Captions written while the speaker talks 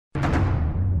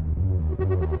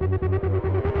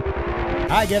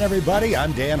Hi again, everybody.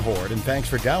 I'm Dan Horde, and thanks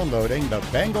for downloading the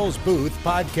Bengals Booth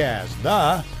podcast.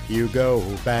 The You Go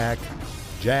Back,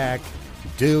 Jack,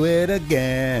 Do It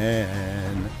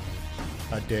Again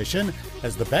edition,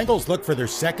 as the Bengals look for their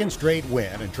second straight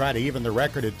win and try to even the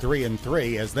record at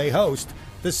 3-3 as they host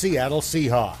the Seattle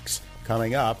Seahawks.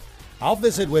 Coming up, I'll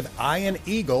visit with Ian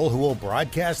Eagle, who will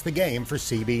broadcast the game for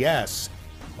CBS.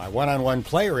 My one-on-one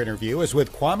player interview is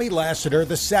with Kwame Lassiter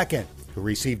II, who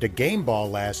received a game ball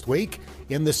last week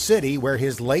in the city where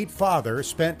his late father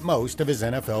spent most of his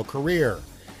NFL career.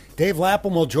 Dave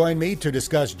Lapham will join me to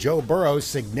discuss Joe Burrow's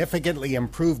significantly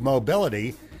improved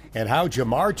mobility and how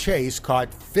Jamar Chase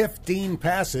caught 15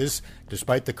 passes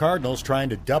despite the Cardinals trying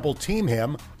to double-team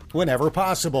him whenever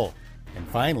possible. And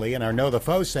finally, in our Know the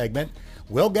Foe segment,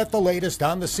 we'll get the latest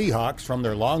on the Seahawks from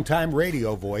their longtime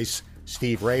radio voice,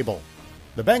 Steve Rabel.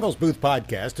 The Bengals Booth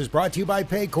podcast is brought to you by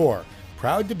Paycor,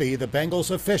 proud to be the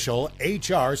Bengals' official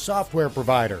HR software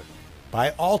provider. By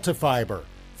Altifiber,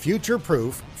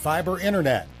 future-proof fiber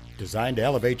internet, designed to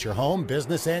elevate your home,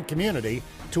 business, and community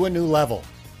to a new level.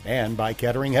 And by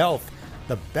Kettering Health,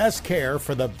 the best care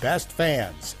for the best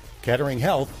fans. Kettering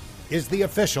Health is the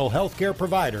official healthcare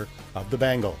provider of the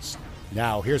Bengals.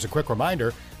 Now, here's a quick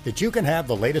reminder that you can have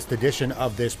the latest edition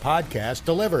of this podcast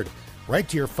delivered right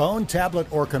to your phone, tablet,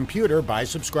 or computer by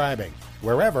subscribing,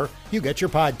 wherever you get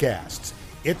your podcasts.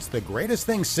 It's the greatest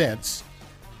thing since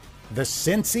the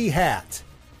Cincy hat.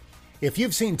 If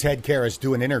you've seen Ted Karras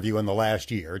do an interview in the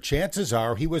last year, chances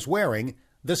are he was wearing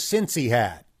the Cincy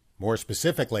hat. More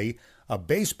specifically, a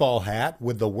baseball hat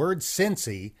with the word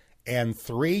Cincy and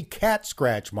 3 cat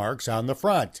scratch marks on the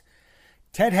front.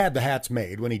 Ted had the hats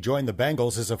made when he joined the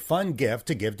Bengals as a fun gift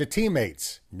to give to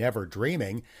teammates, never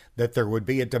dreaming that there would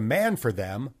be a demand for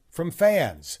them from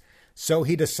fans. So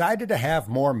he decided to have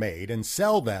more made and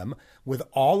sell them, with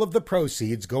all of the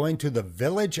proceeds going to the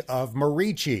Village of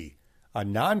Marici, a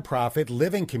nonprofit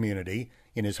living community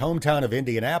in his hometown of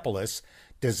Indianapolis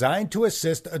designed to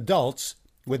assist adults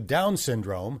with Down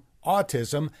syndrome,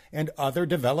 autism, and other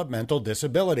developmental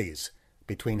disabilities.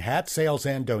 Between hat sales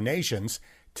and donations,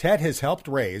 Ted has helped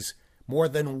raise more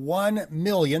than $1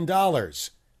 million.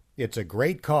 It's a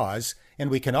great cause, and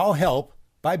we can all help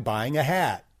by buying a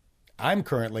hat. I'm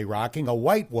currently rocking a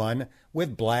white one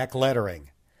with black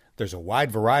lettering. There's a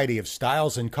wide variety of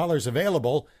styles and colors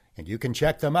available, and you can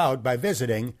check them out by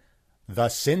visiting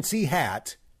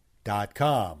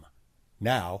thecincyhat.com.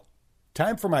 Now,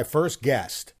 time for my first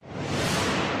guest.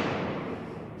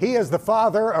 He is the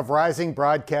father of rising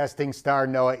broadcasting star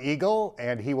Noah Eagle,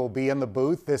 and he will be in the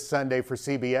booth this Sunday for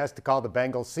CBS to call the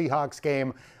Bengals-Seahawks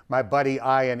game, my buddy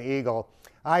Ian Eagle.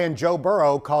 Ian, Joe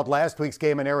Burrow called last week's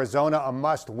game in Arizona a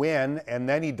must-win, and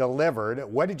then he delivered.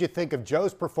 What did you think of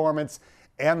Joe's performance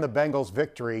and the Bengals'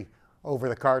 victory over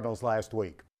the Cardinals last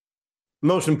week?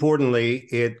 Most importantly,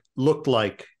 it looked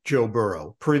like Joe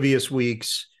Burrow. Previous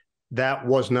weeks, that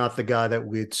was not the guy that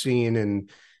we had seen in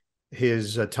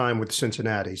his time with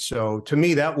Cincinnati. So to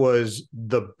me, that was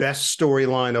the best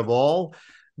storyline of all,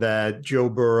 that Joe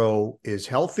Burrow is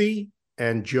healthy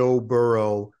and Joe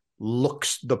Burrow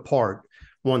looks the part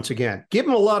once again. Give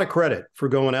him a lot of credit for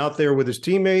going out there with his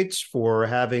teammates, for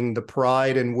having the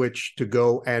pride in which to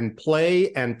go and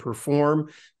play and perform,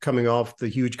 coming off the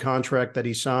huge contract that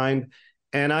he signed.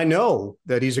 And I know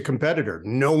that he's a competitor.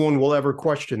 No one will ever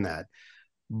question that.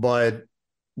 But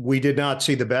we did not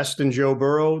see the best in Joe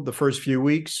Burrow the first few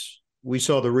weeks. We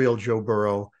saw the real Joe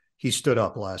Burrow. He stood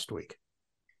up last week.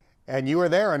 And you were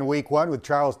there in week one with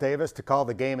Charles Davis to call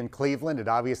the game in Cleveland. It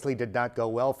obviously did not go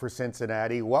well for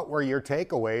Cincinnati. What were your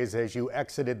takeaways as you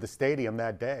exited the stadium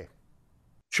that day?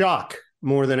 Shock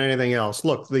more than anything else.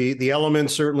 Look, the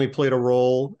elements certainly played a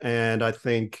role, and I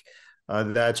think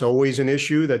that's always an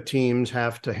issue that teams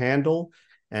have to handle.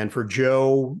 And for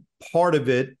Joe, part of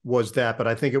it was that, but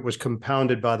I think it was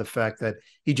compounded by the fact that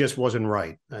he just wasn't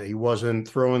right. He wasn't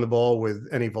throwing the ball with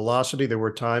any velocity. There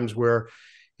were times where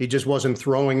he just wasn't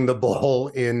throwing the ball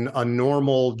in a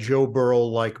normal Joe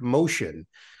Burrow-like motion.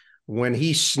 When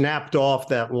he snapped off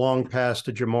that long pass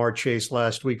to Jamar Chase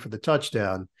last week for the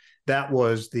touchdown, that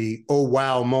was the oh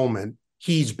wow moment.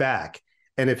 He's back.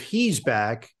 And if he's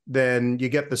back, then you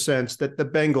get the sense that the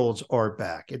Bengals are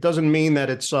back. It doesn't mean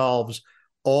that it solves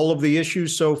all of the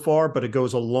issues so far, but it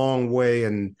goes a long way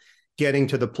in getting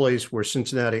to the place where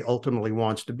Cincinnati ultimately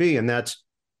wants to be, and that's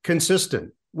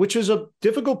consistent, which is a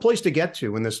difficult place to get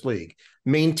to in this league.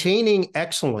 Maintaining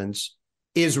excellence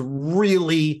is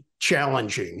really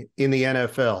challenging in the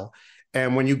NFL.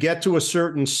 And when you get to a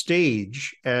certain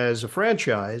stage as a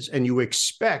franchise and you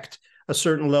expect a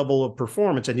certain level of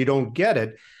performance and you don't get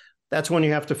it, that's when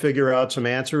you have to figure out some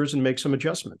answers and make some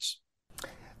adjustments.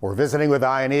 We're visiting with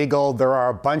Ian Eagle. There are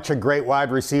a bunch of great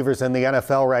wide receivers in the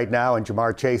NFL right now, and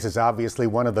Ja'Marr Chase is obviously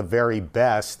one of the very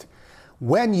best.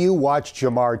 When you watch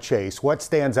Ja'Marr Chase, what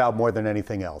stands out more than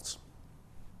anything else?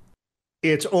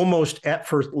 It's almost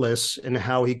effortless in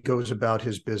how he goes about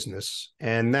his business,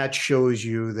 and that shows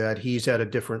you that he's at a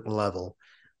different level.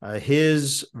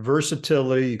 His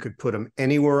versatility, you could put him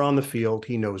anywhere on the field.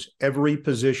 He knows every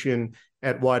position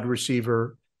at wide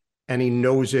receiver, and he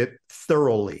knows it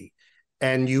thoroughly.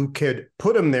 And you could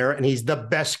put him there, and he's the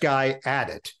best guy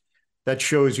at it. That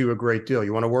shows you a great deal.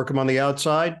 You want to work him on the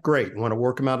outside? Great. You want to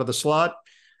work him out of the slot?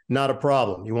 Not a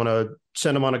problem. You want to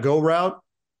send him on a go route?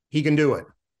 He can do it.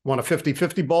 Want a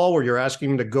 50-50 ball where you're asking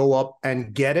him to go up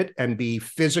and get it and be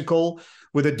physical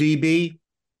with a DB?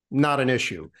 Not an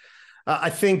issue. I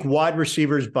think wide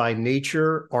receivers by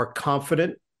nature are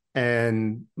confident,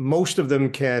 and most of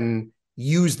them can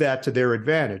use that to their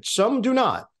advantage. Some do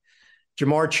not.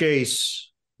 Ja'Marr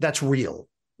Chase, that's real.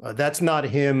 That's not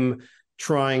him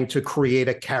trying to create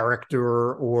a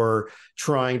character or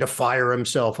trying to fire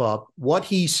himself up. What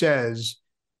he says,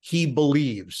 he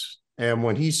believes. And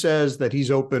when he says that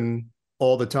he's open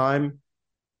all the time,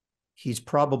 he's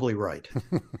probably right.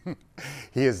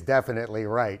 He is definitely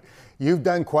right. You've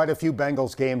done quite a few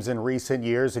Bengals games in recent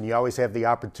years, and you always have the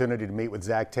opportunity to meet with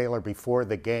Zach Taylor before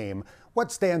the game.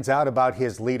 What stands out about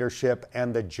his leadership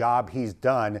and the job he's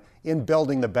done in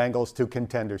building the Bengals to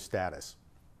contender status?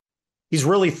 He's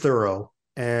really thorough,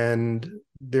 and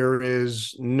there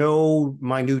is no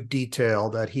minute detail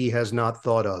that he has not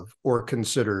thought of or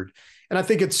considered. And I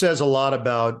think it says a lot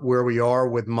about where we are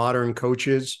with modern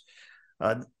coaches.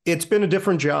 It's been a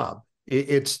different job.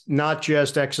 It's not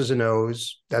just X's and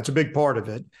O's. That's a big part of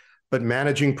it, but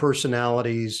managing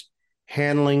personalities,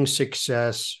 handling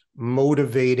success,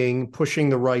 motivating, pushing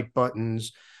the right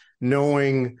buttons,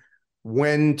 knowing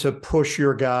when to push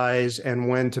your guys and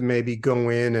when to maybe go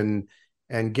in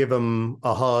and give them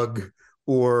a hug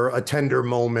or a tender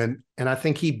moment. And I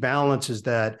think he balances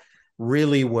that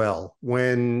really well.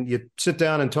 When you sit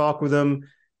down and talk with him,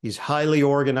 he's highly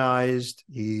organized.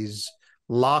 He's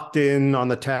locked in on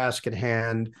the task at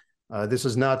hand. This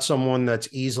is not someone that's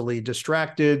easily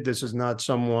distracted. This is not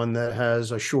someone that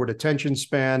has a short attention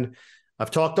span. I've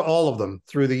talked to all of them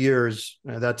through the years.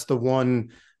 That's the one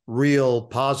real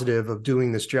positive of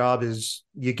doing this job is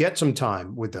you get some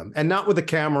time with them and not with a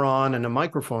camera on and a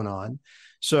microphone on.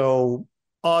 So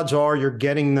odds are you're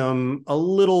getting them a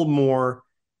little more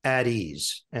at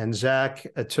ease. And Zach,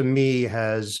 to me,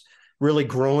 has really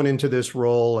grown into this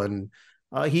role, and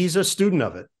he's a student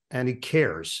of it, and he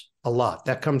cares a lot.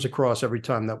 That comes across every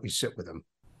time that we sit with him.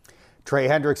 Trey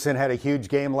Hendrickson had a huge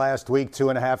game last week,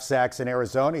 2.5 sacks in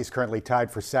Arizona. He's currently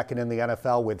tied for second in the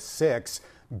NFL with 6.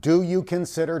 Do you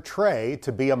consider Trey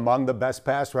to be among the best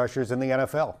pass rushers in the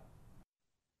NFL?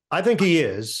 I think he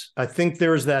is. I think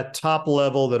there's that top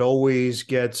level that always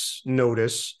gets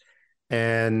notice.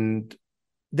 And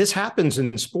this happens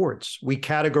in sports. We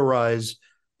categorize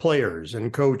players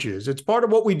and coaches. It's part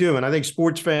of what we do. And I think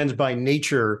sports fans by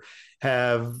nature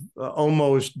have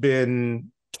almost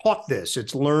been taught this.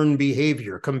 It's learned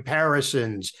behavior,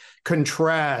 comparisons,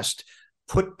 contrast,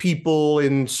 put people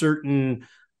in certain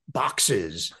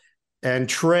boxes. And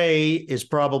Trey is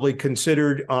probably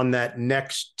considered on that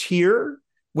next tier,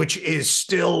 which is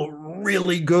still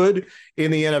really good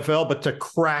in the NFL. But to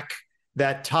crack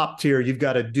that top tier, you've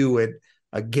got to do it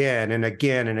again and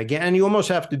again and again. And you almost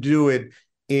have to do it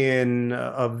in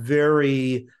a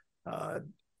very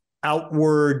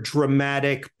outward,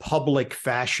 dramatic, public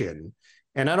fashion.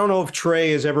 And I don't know if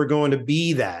Trey is ever going to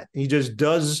be that. He just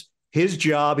does his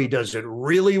job. He does it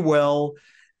really well.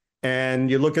 And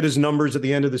you look at his numbers at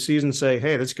the end of the season and say,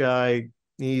 hey, this guy,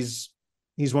 he's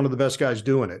one of the best guys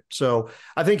doing it. So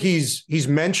I think he's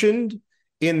mentioned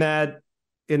in that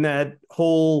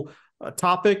whole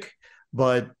topic,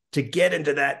 but to get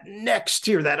into that next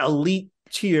tier, that elite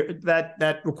tier,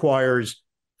 that requires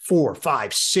 4,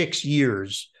 5, 6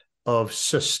 years of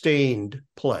sustained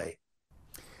play.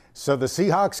 So the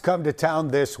Seahawks come to town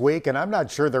this week, and I'm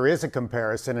not sure there is a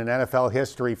comparison in NFL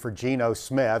history for Geno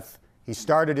Smith. He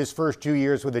started his first 2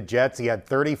 years with the Jets. He had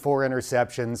 34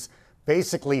 interceptions,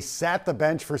 basically sat the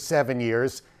bench for 7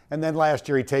 years, and then last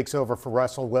year he takes over for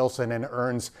Russell Wilson and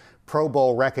earns Pro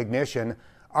Bowl recognition.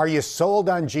 Are you sold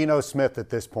on Geno Smith at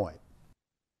this point?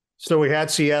 So we had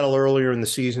Seattle earlier in the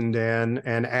season, Dan,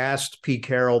 and asked Pete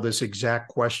Carroll this exact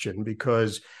question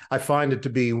because I find it to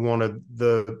be one of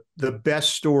the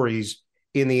best stories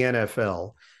in the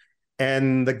NFL.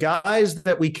 And the guys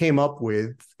that we came up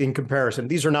with in comparison,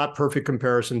 these are not perfect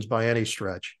comparisons by any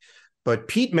stretch, but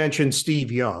Pete mentioned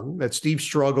Steve Young, that Steve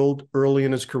struggled early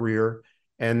in his career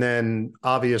and then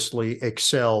obviously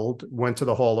excelled, went to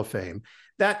the Hall of Fame.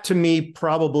 That to me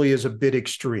probably is a bit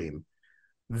extreme.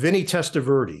 Vinny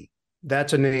Testaverde,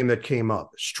 that's a name that came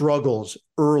up, struggles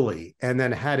early and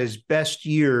then had his best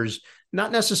years,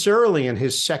 not necessarily in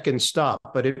his second stop,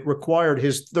 but it required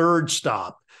his third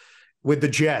stop with the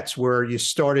Jets, where you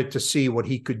started to see what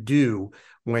he could do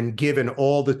when given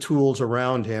all the tools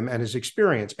around him and his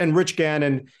experience. And Rich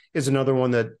Gannon is another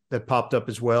one that popped up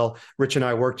as well. Rich and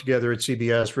I worked together at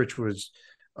CBS. Rich was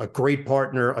a great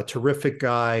partner, a terrific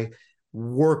guy,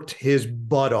 worked his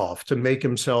butt off to make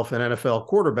himself an NFL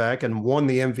quarterback and won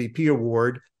the MVP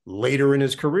award later in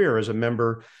his career as a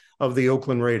member of the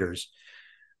Oakland Raiders.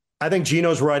 I think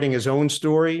Gino's writing his own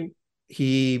story.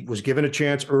 He was given a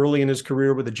chance early in his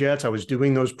career with the Jets. I was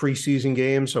doing those preseason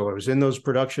games, so I was in those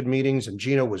production meetings, and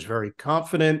Gino was very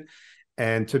confident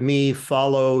and to me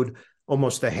followed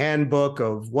almost the handbook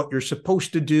of what you're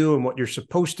supposed to do and what you're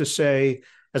supposed to say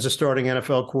as a starting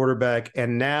NFL quarterback.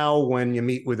 And now when you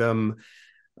meet with him,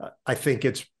 I think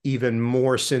it's even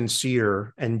more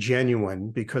sincere and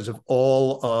genuine because of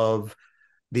all of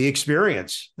the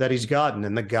experience that he's gotten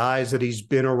and the guys that he's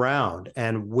been around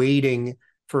and waiting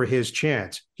for his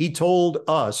chance. He told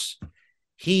us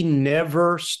he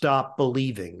never stopped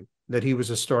believing that he was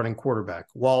a starting quarterback.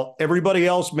 While everybody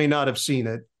else may not have seen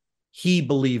it, he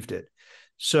believed it.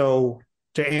 So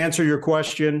to answer your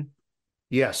question,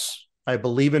 yes, I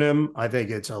believe in him. I think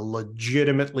it's a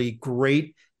legitimately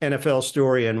great NFL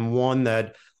story and one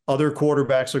that other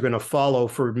quarterbacks are going to follow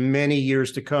for many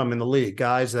years to come in the league.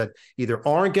 Guys that either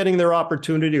aren't getting their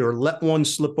opportunity or let one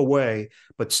slip away,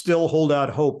 but still hold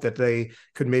out hope that they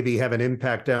could maybe have an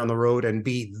impact down the road and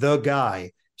be the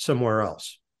guy somewhere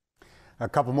else. A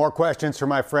couple more questions from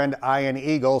my friend Ian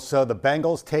Eagle. So the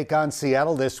Bengals take on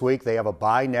Seattle this week. They have a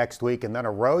bye next week and then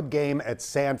a road game at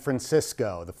San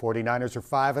Francisco. The 49ers are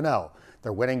 5-0.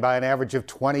 They're winning by an average of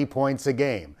 20 points a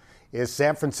game. Is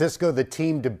San Francisco the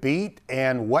team to beat?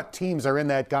 And what teams are in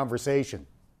that conversation?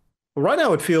 Well, right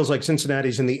now it feels like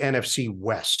Cincinnati's in the NFC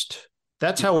West.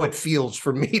 That's how it feels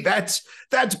for me. That's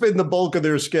been the bulk of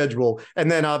their schedule.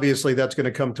 And then obviously that's going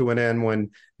to come to an end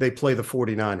when they play the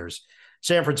 49ers.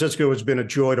 San Francisco has been a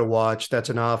joy to watch. That's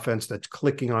an offense that's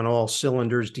clicking on all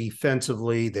cylinders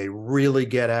defensively. They really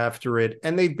get after it.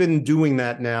 And they've been doing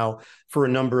that now for a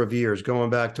number of years, going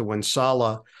back to when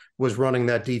Saleh was running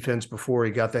that defense before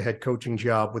he got the head coaching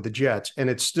job with the Jets. And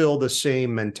it's still the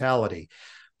same mentality.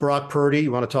 Brock Purdy,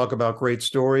 you want to talk about great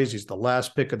stories? He's the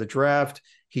last pick of the draft.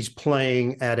 He's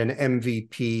playing at an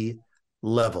MVP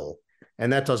level.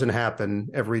 And that doesn't happen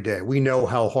every day. We know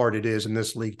how hard it is in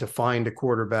this league to find a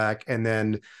quarterback and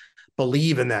then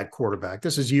believe in that quarterback.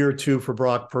 This is year 2 for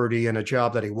Brock Purdy and a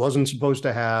job that he wasn't supposed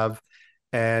to have.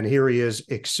 And here he is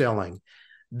excelling.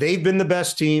 They've been the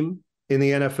best team in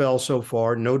the NFL so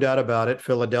far, no doubt about it.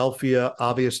 Philadelphia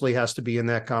obviously has to be in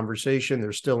that conversation.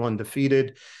 They're still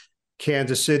undefeated.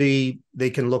 Kansas City,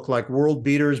 they can look like world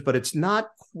beaters, but it's not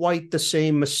quite the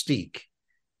same mystique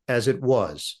as it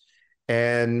was.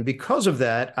 And because of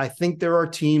that, I think there are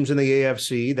teams in the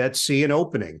AFC that see an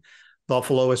opening.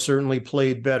 Buffalo has certainly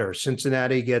played better.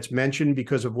 Cincinnati gets mentioned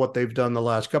because of what they've done the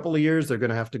last couple of years. They're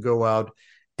going to have to go out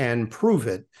and prove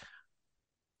it.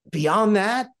 Beyond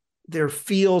that, there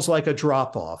feels like a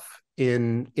drop-off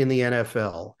in the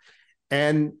NFL.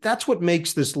 And that's what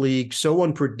makes this league so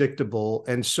unpredictable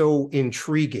and so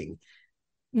intriguing.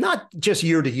 Not just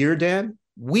year to year, Dan.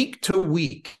 Week to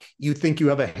week, you think you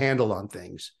have a handle on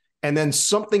things. And then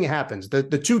something happens. The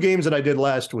 2 games that I did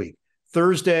last week,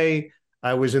 Thursday,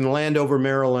 I was in Landover,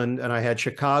 Maryland, and I had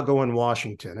Chicago and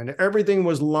Washington. And everything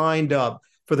was lined up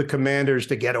for the Commanders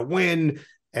to get a win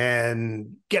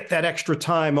and get that extra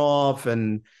time off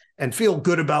and feel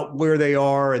good about where they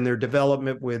are and their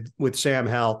development with Sam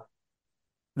Howell.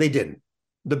 They didn't.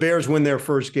 The Bears win their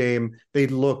first game. They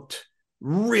looked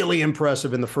really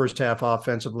impressive in the first half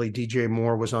offensively. DJ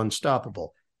Moore was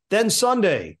unstoppable. Then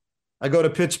Sunday, I go to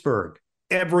Pittsburgh.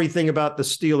 Everything about the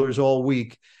Steelers all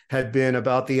week had been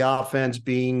about the offense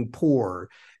being poor.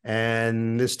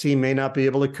 And this team may not be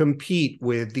able to compete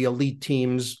with the elite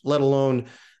teams, let alone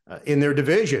in their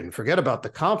division. Forget about the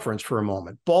conference for a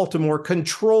moment. Baltimore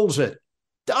controls it,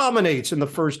 dominates in the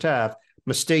first half.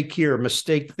 Mistake here,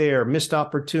 mistake there, missed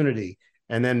opportunity.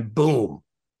 And then boom,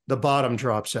 the bottom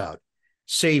drops out.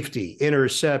 Safety,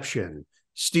 interception.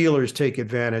 Steelers take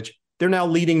advantage. They're now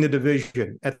leading the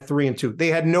division at 3-2. They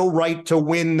had no right to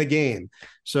win the game.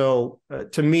 So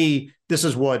to me, this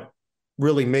is what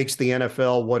really makes the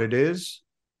NFL what it is.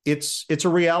 It's a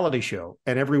reality show.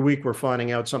 And every week we're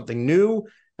finding out something new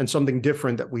and something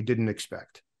different that we didn't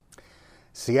expect.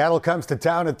 Seattle comes to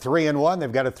town at 3-1.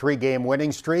 They've got a 3-game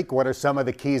winning streak. What are some of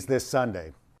the keys this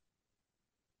Sunday?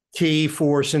 Key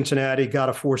for Cincinnati, got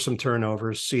to force some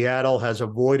turnovers. Seattle has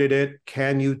avoided it.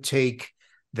 Can you take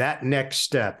that next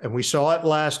step? And we saw it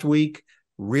last week.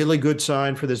 Really good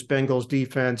sign for this Bengals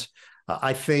defense.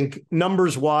 I think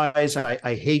numbers-wise,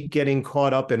 I hate getting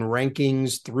caught up in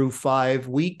rankings through 5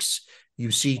 weeks.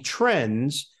 You see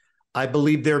trends. I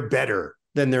believe they're better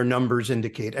than their numbers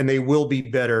indicate, and they will be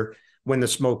better when the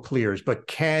smoke clears. But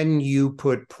can you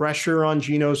put pressure on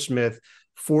Geno Smith,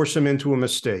 force him into a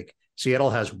mistake?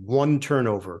 Seattle has 1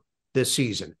 turnover this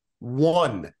season.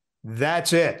 1.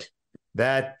 That's it.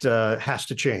 That has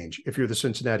to change if you're the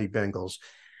Cincinnati Bengals.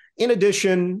 In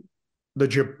addition, the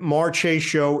Jamar Chase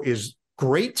show is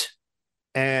great,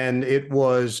 and it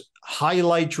was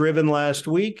highlight-driven last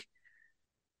week.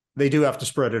 They do have to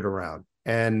spread it around.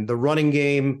 And the running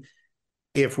game,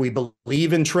 if we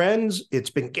believe in trends, it's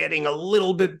been getting a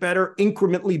little bit better,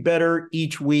 incrementally better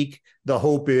each week. The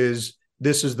hope is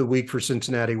this is the week for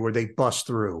Cincinnati where they bust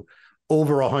through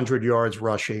over 100 yards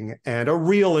rushing and a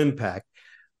real impact.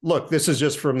 Look, this is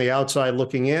just from the outside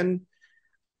looking in.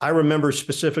 I remember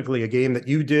specifically a game that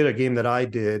you did, a game that I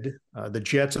did, the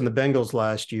Jets and the Bengals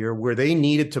last year, where they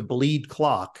needed to bleed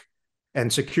clock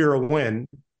and secure a win.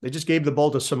 They just gave the ball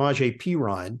to Samaje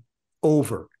Perine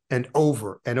over and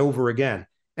over and over again.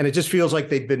 And it just feels like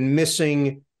they've been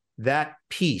missing that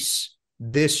piece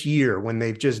this year when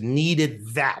they've just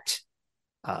needed that.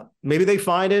 Maybe they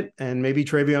find it, and maybe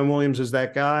Travion Williams is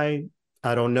that guy.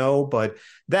 I don't know. But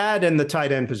that and the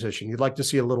tight end position, you'd like to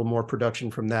see a little more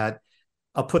production from that.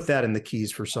 I'll put that in the keys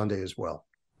for Sunday as well.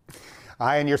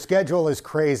 And your schedule is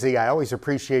crazy. I always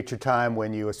appreciate your time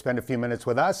when you spend a few minutes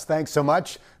with us. Thanks so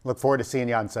much. Look forward to seeing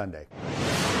you on Sunday.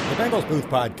 The Bengals Booth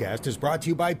Podcast is brought to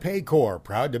you by Paycor,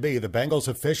 proud to be the Bengals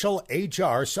official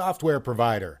HR software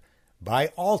provider. By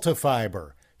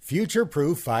AltaFiber,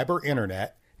 future-proof fiber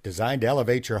internet designed to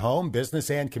elevate your home,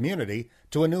 business, and community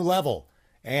to a new level.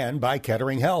 And by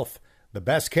Kettering Health, the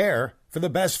best care for the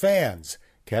best fans.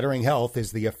 Kettering Health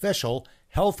is the official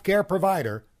healthcare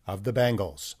provider of the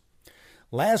Bengals.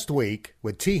 Last week,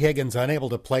 with T. Higgins unable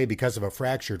to play because of a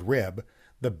fractured rib,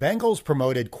 the Bengals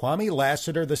promoted Kwame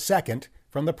Lassiter II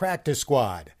from the practice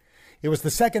squad. It was the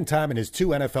second time in his 2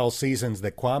 NFL seasons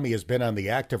that Kwame has been on the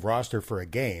active roster for a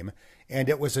game, and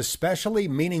it was especially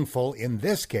meaningful in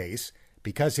this case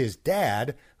because his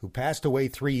dad, who passed away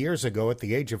 3 years ago at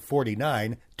the age of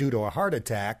 49 due to a heart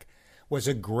attack, was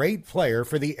a great player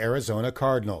for the Arizona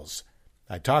Cardinals.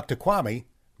 I talked to Kwame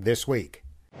this week.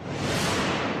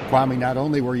 Kwame, not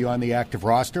only were you on the active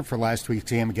roster for last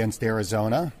week's game against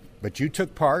Arizona, but you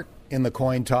took part in the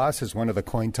coin toss as one of the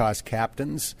coin toss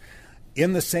captains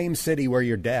in the same city where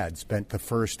your dad spent the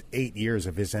first 8 years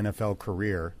of his NFL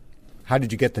career. How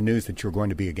did you get the news that you were going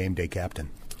to be a game day captain?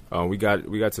 We got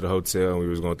to the hotel and we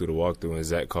was going through the walkthrough, and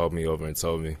Zach called me over and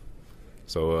told me.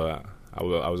 So I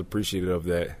was appreciative of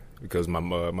that because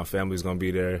my family's going to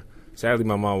be there. Sadly,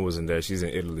 my mom wasn't there. She's in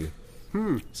Italy.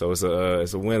 So it's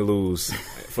a win-lose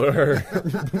for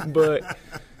her. But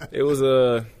it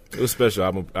was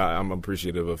special. I'm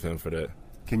appreciative of him for that.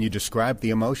 Can you describe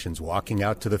the emotions walking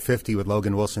out to the 50 with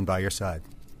Logan Wilson by your side?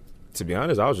 To be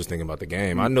honest, I was just thinking about the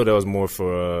game. I know that was more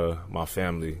for my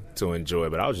family to enjoy,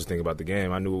 but I was just thinking about the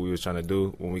game. I knew what we was trying to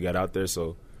do when we got out there,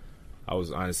 so I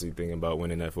was honestly thinking about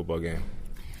winning that football game.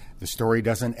 The story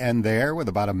doesn't end there. With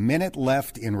about a minute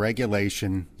left in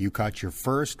regulation, you caught your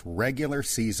first regular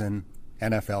season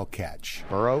NFL catch.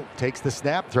 Burrow takes the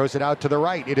snap, throws it out to the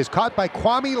right. It is caught by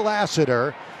Kwame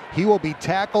Lassiter. He will be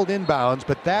tackled inbounds,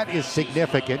 but that is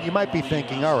significant. You might be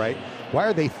thinking, all right, why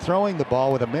are they throwing the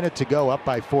ball with a minute to go up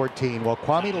by 14? Well,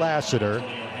 Kwame Lassiter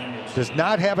does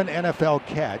not have an NFL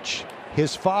catch.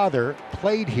 His father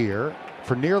played here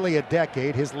for nearly a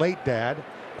decade, his late dad,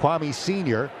 Kwame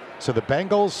Sr. So the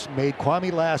Bengals made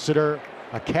Kwame Lassiter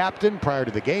a captain prior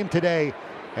to the game today,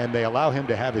 and they allow him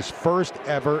to have his first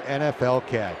ever NFL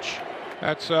catch.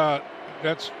 That's a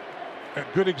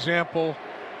good example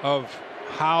of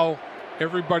how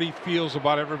everybody feels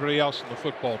about everybody else in the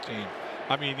football team.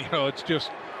 I mean, it's just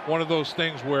one of those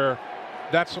things where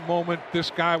that's a moment this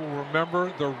guy will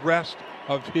remember the rest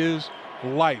of his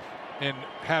life. And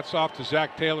hats off to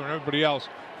Zach Taylor and everybody else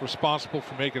responsible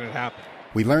for making it happen.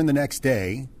 We learned the next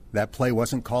day that play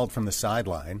wasn't called from the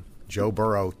sideline. Joe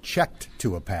Burrow checked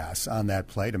to a pass on that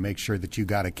play to make sure that you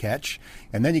got a catch.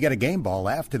 And then you got a game ball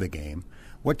after the game.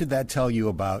 What did that tell you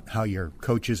about how your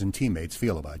coaches and teammates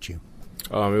feel about you?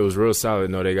 It was real solid.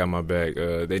 No, they got my back.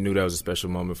 They knew that was a special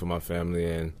moment for my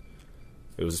family, and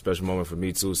it was a special moment for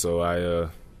me too. So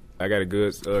I got a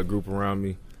good group around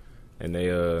me, and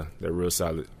they're real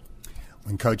solid.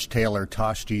 When Coach Taylor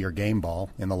tossed you your game ball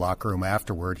in the locker room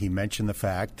afterward, he mentioned the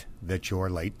fact that your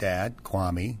late dad,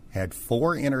 Kwame, had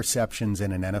 4 interceptions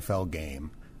in an NFL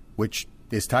game, which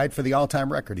is tied for the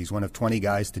all-time record. He's one of 20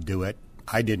 guys to do it.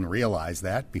 I didn't realize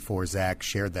that before Zach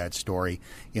shared that story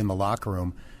in the locker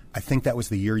room. I think that was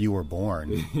the year you were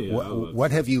born.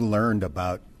 What have you learned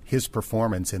about his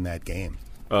performance in that game?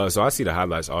 So I see the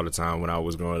highlights all the time when I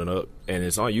was growing up, and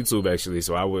it's on YouTube actually.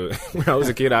 So I would, when I was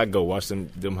a kid, I'd go watch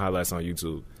them highlights on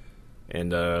YouTube.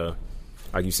 And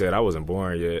like you said, I wasn't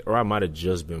born yet, or I might have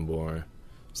just been born.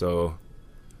 So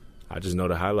I just know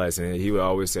the highlights, and he would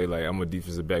always say like, I'm a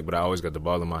defensive back, but I always got the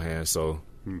ball in my hands. So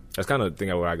that's kind of the thing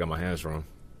where I got my hands from.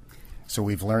 So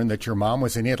we've learned that your mom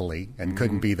was in Italy and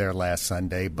couldn't be there last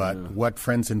Sunday, but what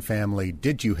friends and family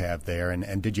did you have there,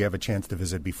 and did you have a chance to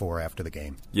visit before or after the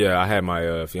game? Yeah, I had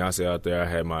my fiance out there. I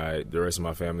had the rest of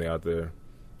my family out there,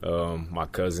 my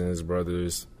cousins,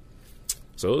 brothers.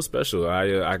 So it was special.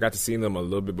 I got to see them a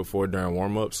little bit before during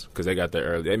warm-ups because they got there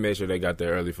early. They made sure they got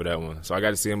there early for that one. So I got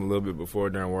to see them a little bit before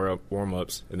during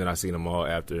warm-ups, and then I seen them all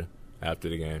after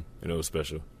the game, and it was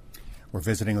special. We're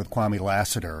visiting with Kwame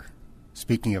Lassiter.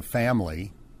 Speaking of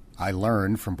family, I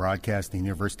learned from broadcasting the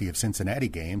University of Cincinnati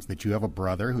games that you have a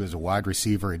brother who is a wide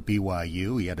receiver at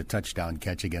BYU. He had a touchdown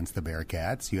catch against the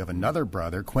Bearcats. You have another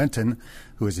brother, Quentin,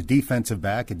 who is a defensive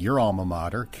back at your alma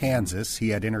mater, Kansas.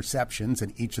 He had interceptions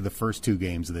in each of the first 2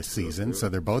 games of this season, so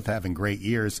they're both having great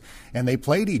years. And they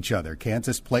played each other.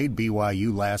 Kansas played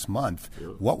BYU last month.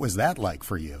 What was that like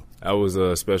for you? That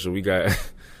was special. We got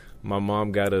my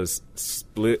mom got us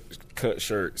split cut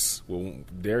shirts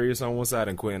with Darius on one side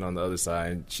and Quentin on the other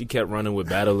side. And she kept running with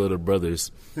Battle of the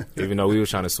Brothers, even though we were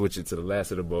trying to switch it to the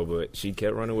last of the bowl. But she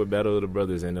kept running with Battle of the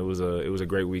Brothers, and it was a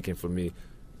great weekend for me.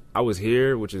 I was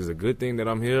here, which is a good thing that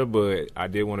I'm here, but I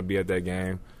did want to be at that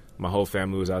game. My whole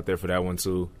family was out there for that one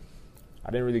too. I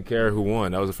didn't really care who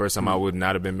won. That was the first time I would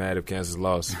not have been mad if Kansas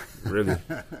lost, really.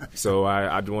 So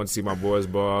I wanted to see my boys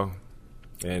ball,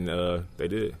 and they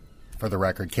did. For the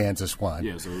record, Kansas won.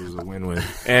 Yeah, so it was a win-win.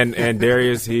 And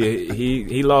Darius,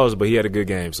 he lost, but he had a good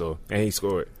game, and he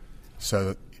scored.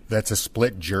 So that's a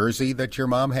split jersey that your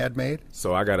mom had made?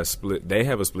 So I got a split. They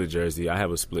have a split jersey. I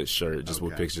have a split shirt just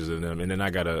with pictures of them. And then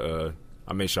I got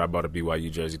I made sure I bought a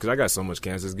BYU jersey because I got so much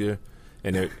Kansas gear.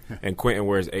 And Quentin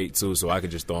wears 8 too, so I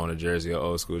could just throw on a jersey, an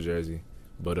old school jersey.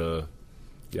 But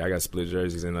yeah, I got split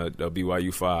jerseys and a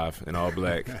BYU 5 in all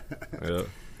black. Yeah.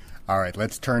 All right,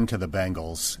 let's turn to the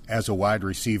Bengals. As a wide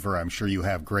receiver, I'm sure you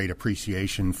have great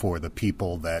appreciation for the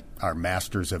people that are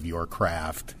masters of your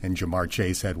craft. And Jamar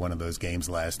Chase had one of those games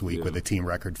last week with a team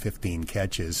record 15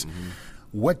 catches.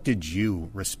 What did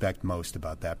you respect most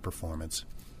about that performance?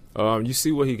 You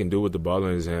see what he can do with the ball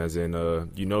in his hands, and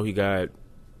you know he's a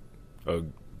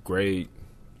great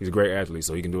athlete,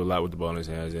 so he can do a lot with the ball in his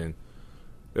hands. And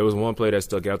there was one play that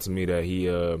stuck out to me that he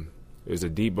it was a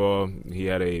deep ball. He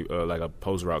had like a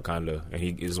post route kind of, and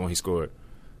he is when he scored.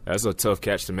 That's a tough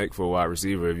catch to make for a wide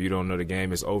receiver. If you don't know the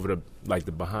game, it's over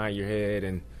the behind your head,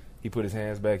 and he put his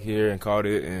hands back here and caught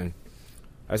it, and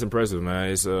that's impressive, man.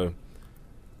 It's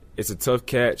a tough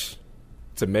catch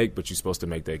to make, but you're supposed to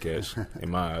make that catch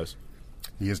in my eyes.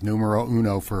 He is numero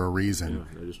uno for a reason.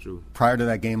 Yeah, that is true. Prior to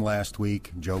that game last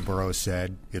week, Joe Burrow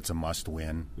said it's a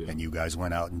must-win, and you guys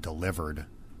went out and delivered.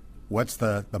 What's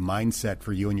the mindset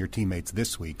for you and your teammates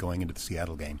this week going into the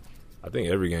Seattle game? I think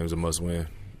every game is a must-win,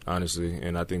 honestly,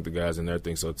 and I think the guys in there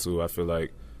think so too. I feel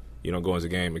like you don't go into the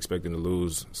game expecting to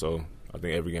lose, so I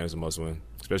think every game is a must-win,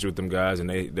 especially with them guys and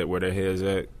where their heads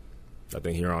at. I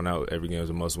think here on out, every game is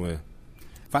a must-win.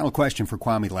 Final question for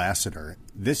Kwame Lassiter.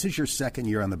 This is your second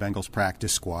year on the Bengals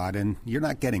practice squad, and you're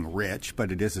not getting rich, but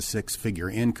it is a 6-figure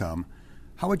income.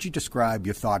 How would you describe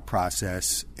your thought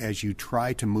process as you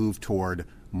try to move toward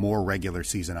more regular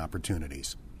season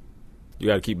opportunities? You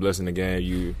got to keep blessing the game.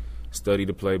 You study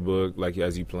the playbook like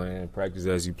as you plan, practice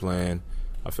as you plan.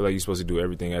 I feel like you're supposed to do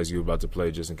everything as you're about to play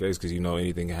just in case because you know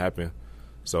anything can happen.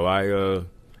 So I'm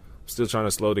still trying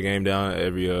to slow the game down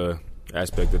every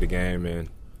aspect of the game, and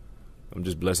I'm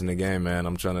just blessing the game, man.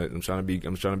 I'm trying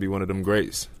to be one of them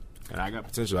greats, and I got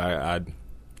potential. And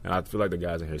I feel like the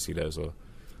guys in here see that. So,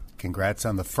 congrats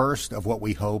on the first of what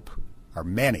we hope are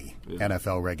many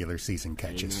NFL regular season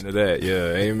catches. Amen to that,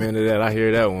 yeah. Amen to that. I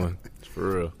hear that one.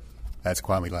 For real. That's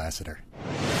Kwame Lassiter.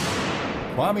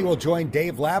 Kwame will join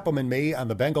Dave Lapham and me on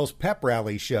the Bengals Pep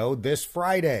Rally show this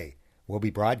Friday. We'll be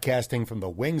broadcasting from the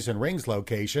Wings and Rings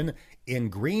location in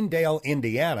Greendale,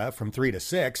 Indiana from 3 to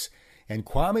 6, and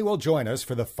Kwame will join us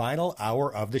for the final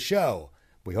hour of the show.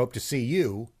 We hope to see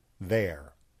you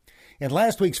there. In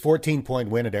last week's 14-point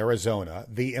win at Arizona,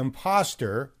 the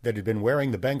imposter that had been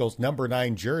wearing the Bengals' number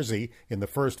 9 jersey in the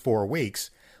first 4 weeks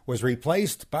was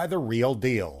replaced by the real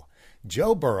deal.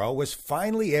 Joe Burrow was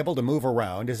finally able to move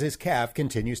around as his calf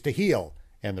continues to heal,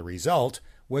 and the result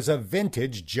was a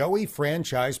vintage Joey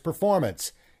franchise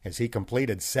performance as he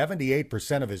completed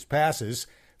 78% of his passes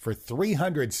for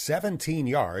 317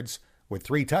 yards with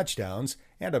 3 touchdowns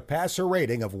and a passer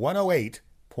rating of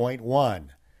 108.1.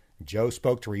 Joe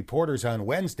spoke to reporters on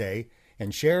Wednesday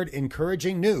and shared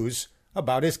encouraging news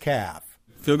about his calf.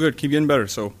 Feel good, keep getting better,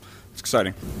 so it's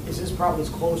exciting. Is this probably as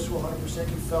close to 100%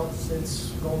 you felt since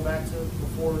going back to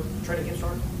before training camp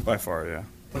started? By far, yeah.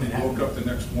 When you woke up the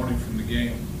next morning from the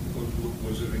game,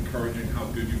 was it encouraging how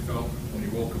good you felt when you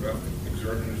woke up after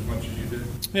exerting as much as you did?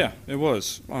 Yeah, it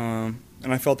was. And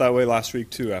I felt that way last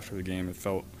week, too, after the game. It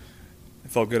felt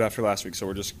good after last week, so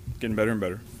we're just getting better and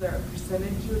better. Is there a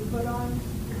percentage you would put on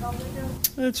your health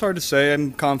right now? It's hard to say.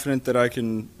 I'm confident that I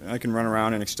can run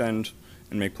around and extend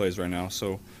and make plays right now,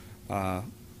 so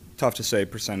tough to say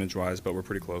percentage-wise, but we're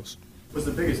pretty close. Was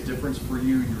the biggest difference for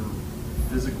you your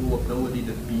physical ability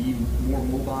to be more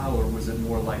mobile, or was it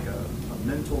more like a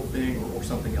mental thing or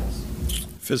something else?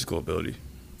 Physical ability.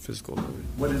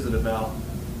 What is it about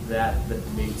that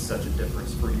made such a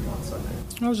difference for you on Sunday?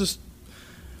 I was just,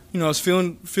 I was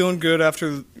feeling good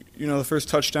after, the first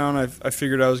touchdown. I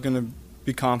figured I was going to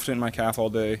be confident in my calf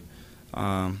all day,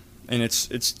 and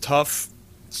it's tough.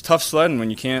 It's tough sledding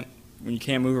when you can't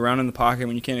move around in the pocket,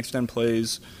 when you can't extend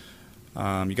plays.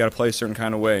 You got to play a certain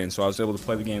kind of way, and so I was able to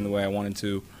play the game the way I wanted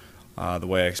to, the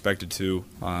way I expected to.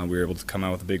 We were able to come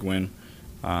out with a big win.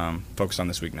 Focus on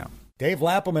this week now. Dave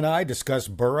Lapham and I discuss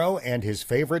Burrow and his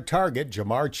favorite target,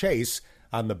 Jamar Chase,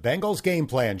 on the Bengals Game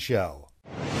Plan show.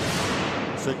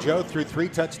 So Joe threw 3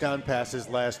 touchdown passes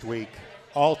last week,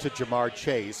 all to Jamar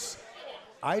Chase.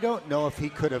 I don't know if he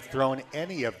could have thrown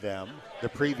any of them the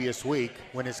previous week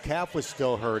when his calf was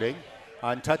still hurting.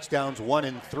 On touchdowns 1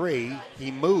 and 3,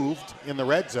 he moved in the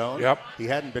red zone. Yep. He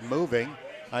hadn't been moving.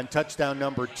 On touchdown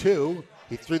number 2,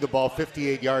 he threw the ball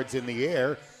 58 yards in the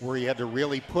air where he had to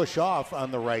really push off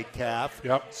on the right calf.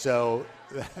 Yep. So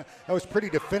that was pretty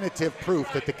definitive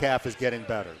proof that the calf is getting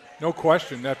better. No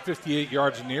question. That 58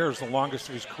 yards in the air is the longest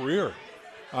of his career.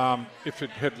 If it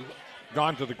had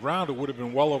gone to the ground, it would have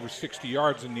been well over 60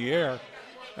 yards in the air.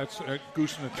 That's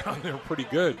goosing it down there pretty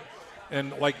good.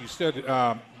 And like you said,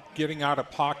 getting out of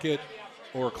pocket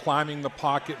or climbing the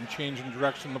pocket and changing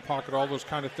direction in the pocket, all those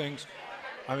kind of things.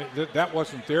 I mean, that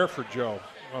wasn't there for Joe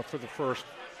for the first,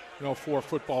 4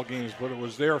 football games, but it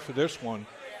was there for this one.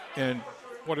 And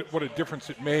what a difference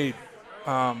it made.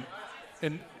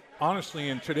 And honestly,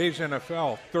 in today's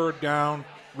NFL, 3rd down,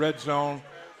 red zone,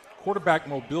 quarterback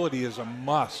mobility is a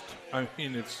must. I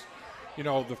mean, it's,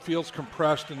 the field's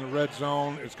compressed in the red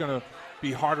zone. It's going to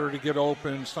be harder to get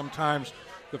open. Sometimes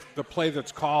the play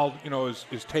that's called,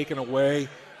 is taken away.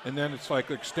 And then it's like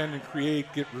extend and create,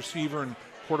 get receiver and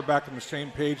quarterback on the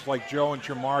same page like Joe and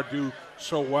Jamar do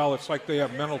so well. It's like they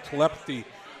have mental telepathy,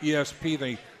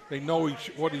 ESP. They know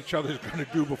what each other's going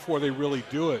to do before they really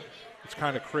do it. It's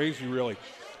kind of crazy, really.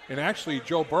 And actually,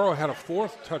 Joe Burrow had a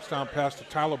 4th touchdown pass to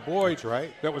Tyler Boyd. That's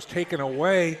right. That was taken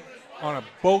away on a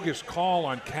bogus call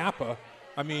on Kappa.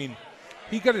 I mean,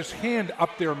 he got his hand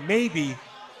up there maybe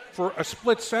for a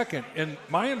split second. And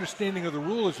my understanding of the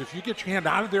rule is if you get your hand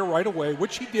out of there right away,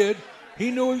 which he did,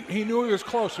 he knew he was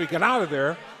close, so he got out of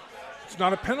there. It's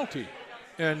not a penalty.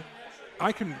 And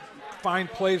I can find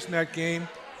plays in that game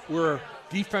where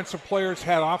defensive players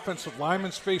had offensive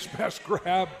linemen's face mask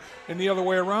grab and the other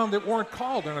way around that weren't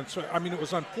called. And so, it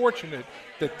was unfortunate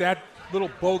that little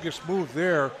bogus move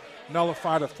there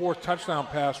nullified a 4th touchdown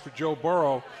pass for Joe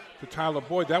Burrow to Tyler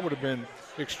Boyd. That would have been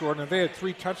extraordinary. They had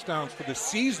 3 touchdowns for the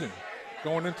season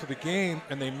going into the game,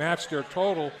 and they matched their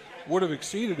total. Would have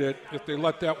exceeded it if they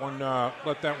let that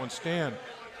one stand.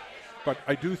 But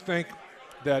I do think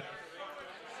that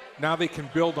now they can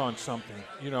build on something.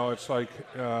 It's like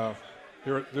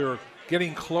they're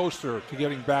getting closer to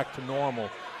getting back to normal,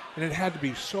 and it had to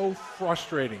be so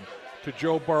frustrating to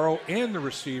Joe Burrow and the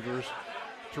receivers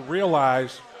to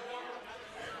realize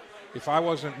if I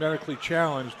wasn't medically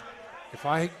challenged, if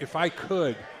I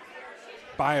could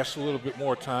buy us a little bit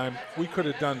more time, we could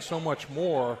have done so much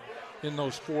more in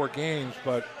those 4 games,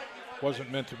 but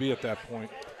wasn't meant to be at that point.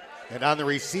 And on the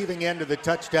receiving end of the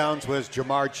touchdowns was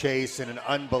Jamar Chase in an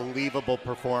unbelievable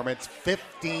performance.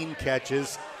 15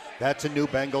 catches. That's a new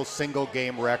Bengals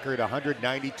single-game record,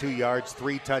 192 yards,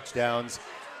 3 touchdowns.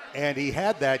 And he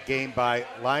had that game by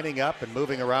lining up and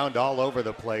moving around all over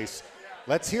the place.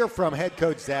 Let's hear from head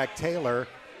coach Zach Taylor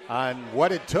on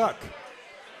what it took.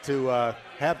 to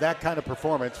have that kind of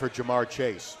performance for Jamar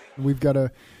Chase? We've got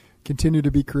to continue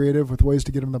to be creative with ways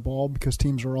to get him the ball because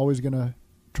teams are always going to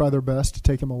try their best to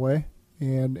take him away.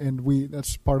 And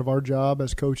that's part of our job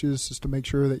as coaches is to make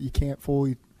sure that you can't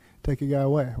fully take a guy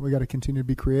away. We got to continue to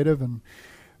be creative and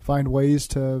find ways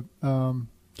to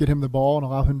get him the ball and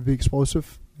allow him to be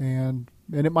explosive. And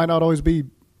it might not always be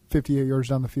 58 yards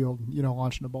down the field,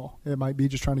 launching the ball. It might be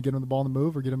just trying to get him the ball in the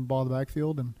move or get him the ball in the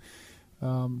backfield.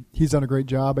 And he's done a great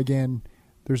job. Again,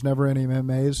 there's never any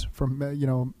MAs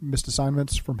from missed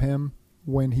assignments from him.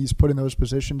 When he's put in those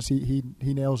positions, he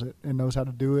nails it and knows how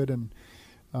to do it. And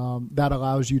that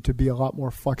allows you to be a lot more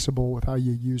flexible with how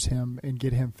you use him and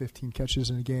get him 15 catches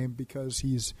in a game because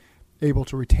he's able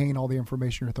to retain all the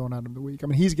information you're throwing at him the week. I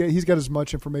mean, he's got as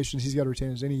much information as he's got to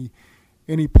retain as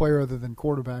any player other than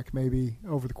quarterback maybe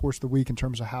over the course of the week in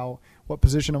terms of what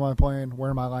position am I playing,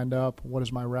 where am I lined up, what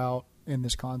is my route in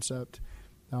this concept.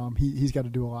 He's got to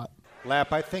do a lot.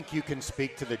 Lap, I think you can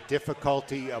speak to the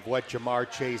difficulty of what Jamar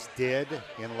Chase did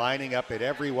in lining up at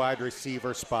every wide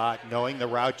receiver spot, knowing the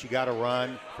route you got to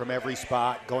run from every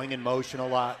spot, going in motion a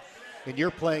lot. In your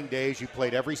playing days, you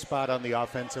played every spot on the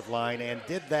offensive line and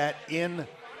did that in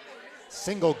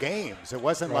single games. It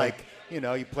wasn't like,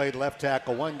 you played left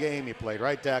tackle one game, you played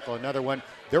right tackle another one.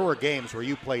 There were games where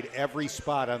you played every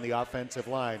spot on the offensive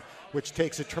line, which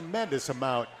takes a tremendous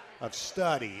amount of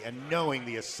study and knowing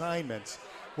the assignments.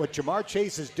 What Jamar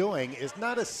Chase is doing is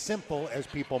not as simple as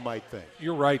people might think.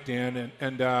 You're right, Dan,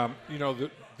 and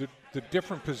the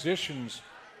different positions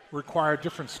require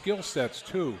different skill sets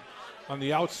too. On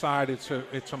the outside, it's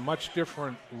a much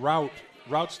different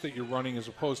routes that you're running as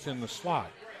opposed to in the slot.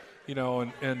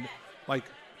 And like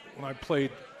when I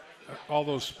played all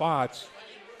those spots,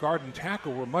 guard and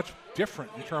tackle were much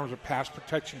different in terms of pass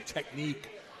protection technique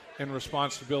and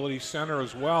responsibility. Center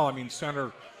as well. I mean,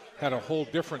 center had a whole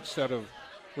different set of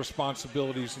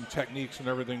responsibilities and techniques and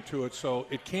everything to it. So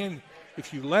it can,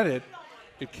 if you let it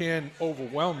can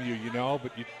overwhelm you,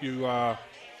 but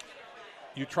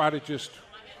you try to just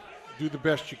do the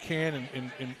best you can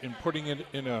in putting it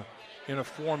in a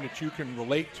form that you can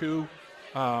relate to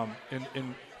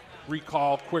and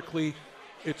recall quickly.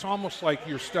 It's almost like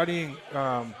you're studying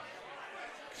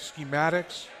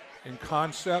schematics and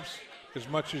concepts as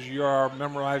much as you are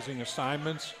memorizing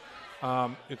assignments.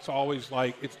 It's always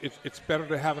like it's better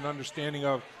to have an understanding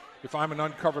of, if I'm an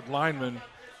uncovered lineman,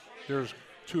 there's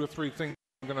 2 or 3 things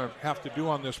I'm going to have to do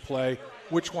on this play.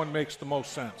 Which one makes the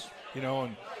most sense?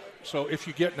 And so if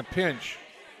you get in a pinch,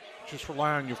 just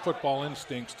rely on your football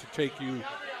instincts to take you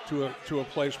to a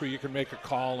place where you can make a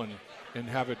call and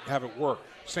have it work.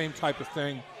 Same type of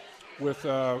thing with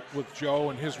Joe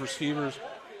and his receivers.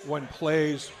 When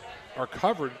plays are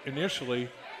covered initially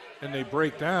and they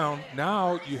break down,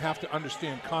 now you have to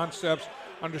understand concepts,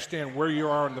 understand where you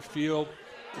are in the field,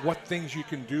 what things you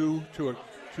can do to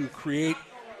create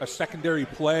a secondary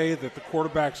play that the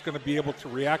quarterback's going to be able to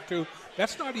react to.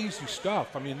 That's not easy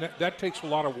stuff. I mean, that takes a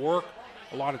lot of work,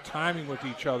 a lot of timing with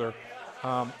each other.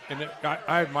 I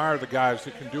admire the guys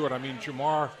that can do it. I mean,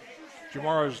 Jamar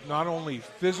is not only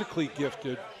physically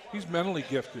gifted, he's mentally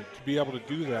gifted to be able to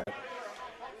do that.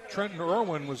 Trenton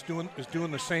Irwin is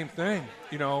doing the same thing,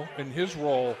 in his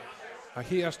role.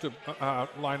 He has to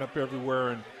line up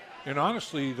everywhere. And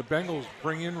honestly, the Bengals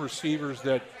bring in receivers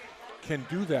that can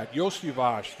do that.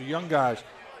 Yosivas, the young guys.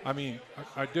 I mean,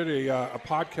 I did a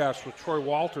podcast with Troy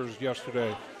Walters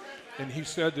yesterday, and he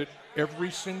said that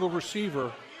every single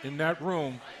receiver in that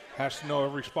room has to know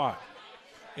every spot.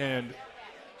 And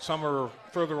some are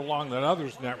further along than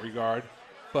others in that regard.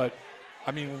 But,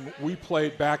 I mean, when we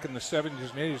played back in the 70s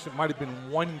and 80s, it might have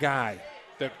been one guy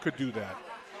that could do that.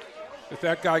 If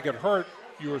that guy got hurt,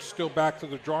 you were still back to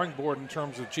the drawing board in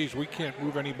terms of, geez, we can't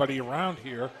move anybody around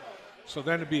here. So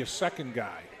then it'd be a second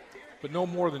guy, but no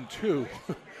more than 2.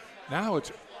 Now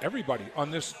it's everybody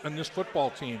on this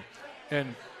football team.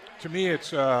 And to me,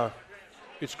 it's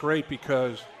great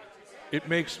because it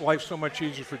makes life so much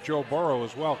easier for Joe Burrow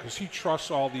as well, because he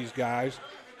trusts all these guys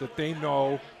that they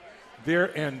know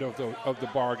their end of the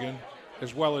bargain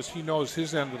as well as he knows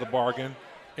his end of the bargain.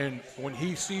 And when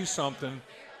he sees something,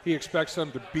 he expects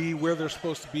them to be where they're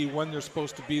supposed to be, when they're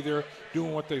supposed to be there,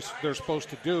 doing what they're supposed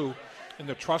to do. And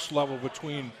the trust level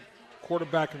between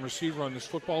quarterback and receiver on this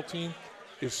football team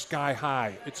is sky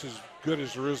high. It's as good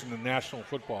as there is in the National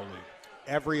Football League.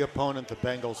 Every opponent the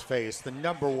Bengals face, the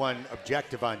number one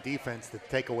objective on defense to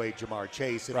take away Jamar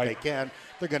Chase. If they can,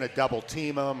 they're going to double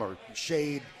team him or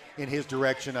shade in his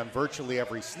direction on virtually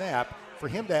every snap. For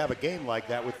him to have a game like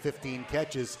that with 15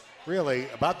 catches, really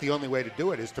about the only way to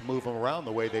do it is to move him around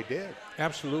the way they did.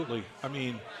 Absolutely. I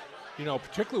mean,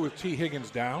 particularly with T. Higgins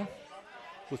down,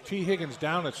 With T. Higgins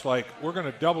down, it's like we're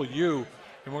going to double you,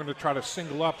 and we're going to try to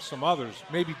single up some others.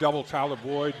 Maybe double Tyler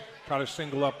Boyd, try to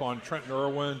single up on Trenton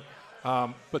Irwin.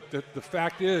 But the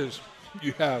fact is,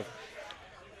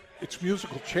 it's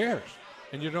musical chairs,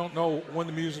 and you don't know when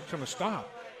the music's going to stop.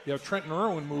 You have Trenton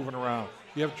Irwin moving around.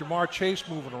 You have Jamar Chase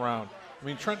moving around. I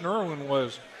mean, Trenton Irwin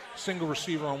was single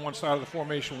receiver on one side of the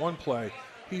formation one play.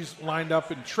 He's lined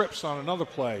up in trips on another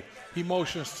play. He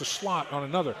motions to slot on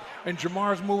another. And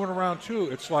Jamar's moving around too.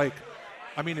 It's like,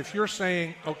 I mean, if you're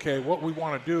saying, okay, what we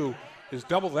want to do is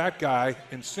double that guy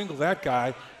and single that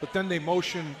guy, but then they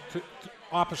motion to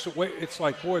opposite way, it's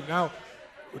like, boy, now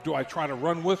do I try to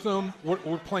run with them?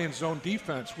 We're playing zone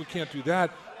defense. We can't do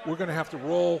that. We're going to have to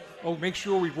roll. Oh, make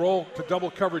sure we roll to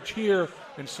double coverage here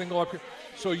and single up here.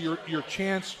 So your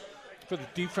chance for the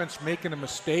defense making a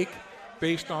mistake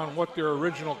based on what their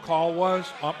original call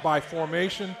was up by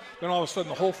formation, then all of a sudden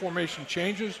the whole formation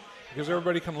changes because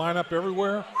everybody can line up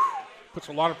everywhere. Puts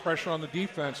a lot of pressure on the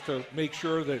defense to make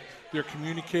sure that they're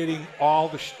communicating all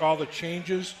the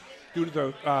changes due to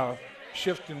the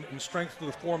shift in strength of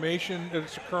the formation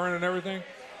that's occurring and everything.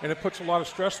 And it puts a lot of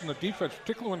stress on the defense,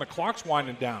 particularly when the clock's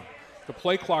winding down. The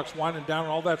play clock's winding down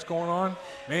and all that's going on.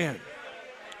 Man,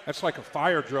 that's like a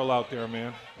fire drill out there,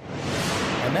 man.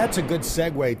 And that's a good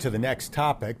segue to the next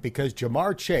topic because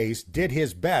Jamar Chase did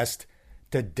his best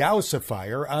to douse a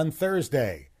fire on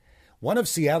Thursday. One of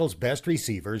Seattle's best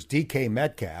receivers, DK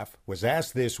Metcalf, was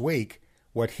asked this week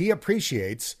what he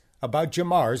appreciates about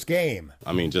Jamar's game.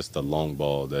 I mean, just the long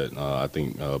ball that I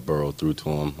think Burrow threw to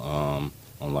him on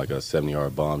like a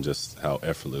 70-yard bomb, just how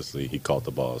effortlessly he caught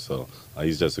the ball. So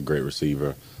he's just a great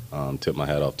receiver. Tip my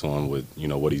hat off to him with,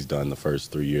 what he's done the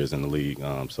first 3 years in the league.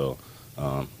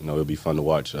 It'll be fun to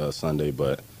watch Sunday,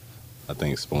 but I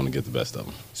think Spoon will get the best of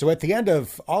him. So at the end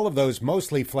of all of those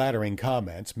mostly flattering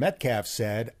comments, Metcalf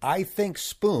said, "I think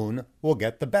Spoon will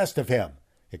get the best of him,"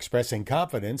 expressing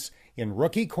confidence in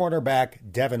rookie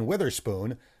cornerback Devin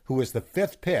Witherspoon, who was the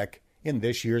 5th pick in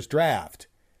this year's draft.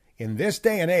 In this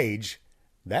day and age,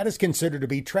 that is considered to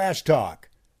be trash talk.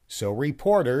 So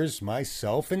reporters,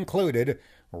 myself included,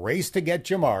 raced to get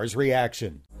Jamar's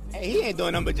reaction. Hey, he ain't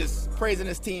doing nothing but just praising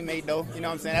his teammate, though. You know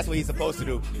what I'm saying? That's what he's supposed to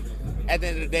do. At the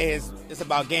end of the day, it's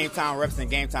about game time reps and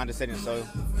game time decisions. So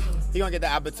he's going to get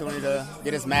the opportunity to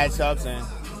get his matchups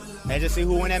and just see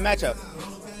who win that matchup.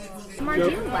 Jamar,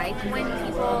 do you like when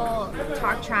people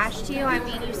talk trash to you? I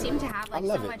mean, you seem to have so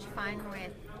much fun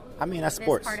with that's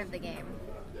sports. This part of the game.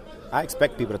 I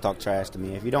expect people to talk trash to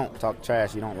me. If you don't talk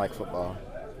trash, you don't like football.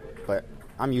 But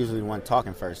I'm usually the one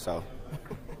talking first, so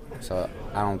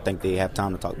I don't think they have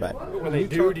time to talk back. When they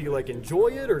do you enjoy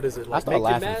it, or does it I start make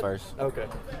laughing you mad? First. Okay.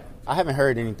 I haven't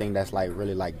heard anything that's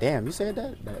really damn, you said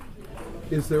that?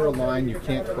 Is there a line you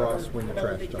can't cross when you're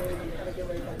trash talking?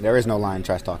 There is no line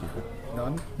trash talking.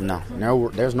 None? No,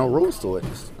 there's no rules to it.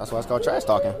 That's why it's called trash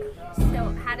talking.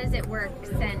 So how does it work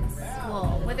since,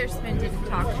 Witherspoon didn't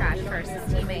talk trash first,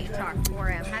 his teammate talked for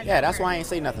him? That's why I ain't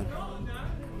say nothing.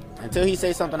 Until he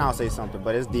says something, I'll say something,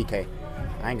 but it's DK.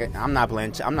 I'm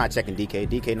not checking DK.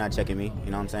 DK not checking me,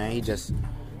 you know what I'm saying? He just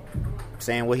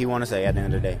saying what he want to say at the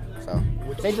end of the day. So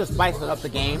they just spicing up the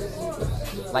game.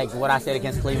 Like what I said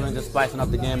against Cleveland, just spicing up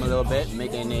the game a little bit,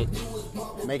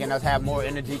 making us have more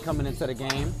energy coming into the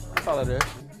game. That's all it is.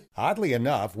 Oddly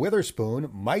enough, Witherspoon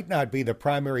might not be the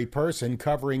primary person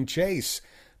covering Chase.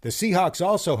 The Seahawks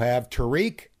also have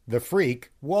Tariq the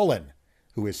Freak Woolen,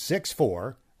 who is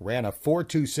 6'4", ran a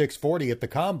 4.26 40 at the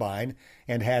Combine,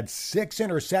 and had 6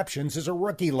 interceptions as a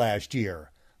rookie last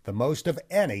year, the most of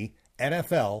any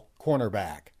NFL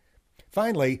cornerback.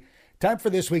 Finally, time for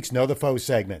this week's Know the Foe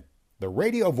segment. The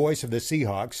radio voice of the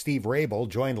Seahawks, Steve Rabel,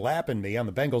 joined Lapp and me on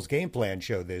the Bengals Game Plan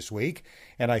show this week,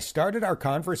 and I started our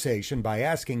conversation by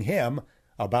asking him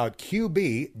about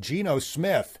QB Geno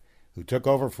Smith, who took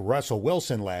over for Russell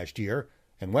Wilson last year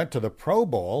and went to the Pro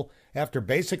Bowl after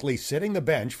basically sitting the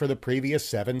bench for the previous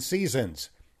 7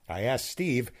 seasons. I asked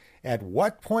Steve at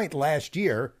what point last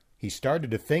year he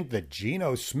started to think that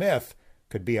Geno Smith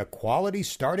could be a quality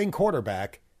starting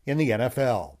quarterback in the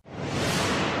NFL.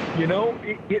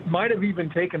 It might have even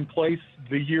taken place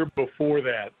the year before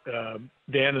that,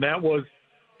 Dan, and that was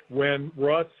when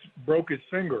Russ broke his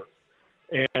finger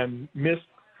and missed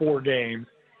 4 games.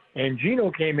 And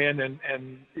Geno came in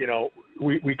and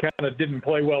we kind of didn't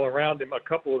play well around him a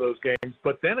couple of those games,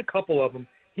 but then a couple of them,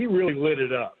 he really lit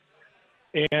it up.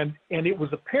 And it was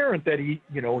apparent that he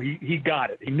got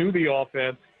it. He knew the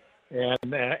offense,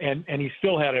 and he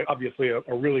still had obviously a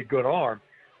really good arm.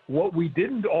 What we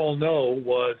didn't all know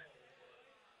was,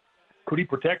 could he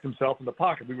protect himself in the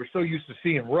pocket? We were so used to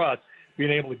seeing Russ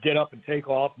being able to get up and take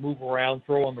off, move around,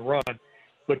 throw on the run.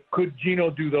 but could Gino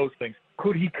do those things?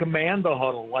 Could he command the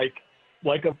huddle like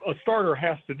a starter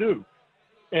has to do?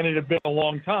 And it had been a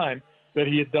long time that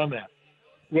he had done that.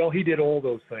 Well, he did all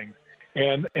those things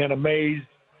and amazed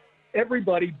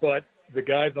everybody but the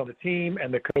guys on the team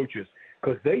and the coaches,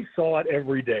 because they saw it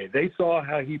every day. They saw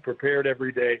how he prepared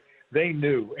every day. They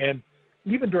knew. And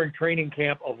even during training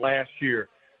camp of last year,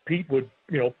 Pete would,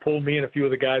 pull me and a few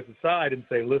of the guys aside and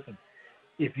say, listen,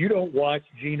 if you don't watch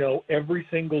Gino every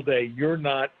single day, you're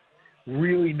not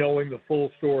really knowing the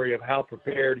full story of how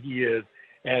prepared he is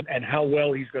and how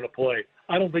well he's going to play.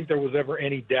 I don't think there was ever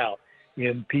any doubt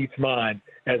in Pete's mind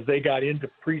as they got into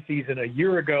preseason a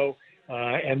year ago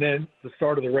and then the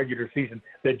start of the regular season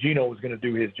that Gino was going to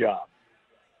do his job.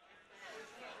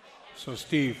 So,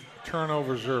 Steve,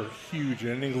 turnovers are huge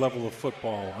at any level of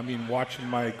football. I mean, watching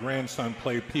my grandson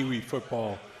play Pee-wee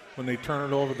football, when they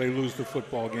turn it over, they lose the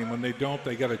football game. When they don't,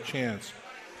 they got a chance.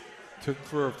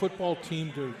 For a football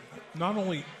team to not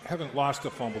only haven't lost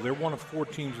a fumble, they're one of 4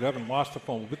 teams that haven't lost a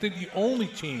fumble, but they're the only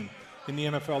team in the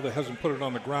NFL that hasn't put it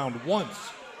on the ground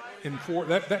once in 4.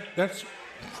 That's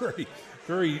very,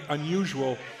 very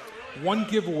unusual. One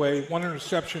giveaway, one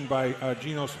interception by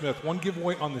Geno Smith, one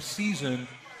giveaway on the season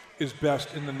is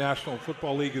best in the National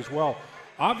Football League as well.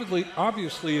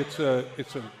 Obviously, it's a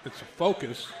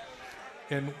focus,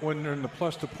 and when they're in the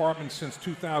plus department since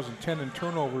 2010 in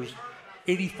turnovers,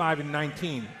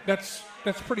 85-19. That's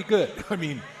pretty good. I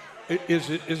mean, is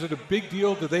it a big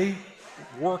deal? Do they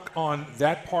work on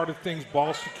that part of things,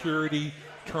 ball security,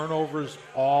 turnovers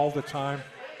all the time?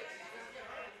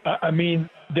 I mean,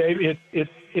 Dave,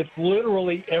 it's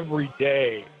literally every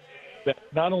day that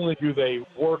not only do they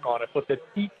work on it, but that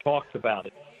Pete talks about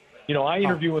it. I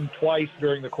interview him twice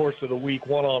during the course of the week,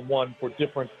 one-on-one, for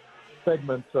different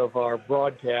segments of our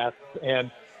broadcast.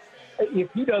 And if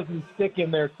he doesn't stick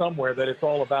in there somewhere that it's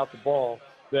all about the ball,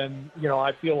 then,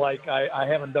 I feel like I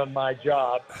haven't done my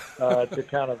job to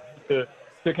kind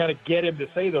of get him to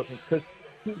say those things, because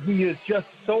he is just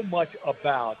so much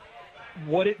about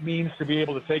what it means to be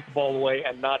able to take the ball away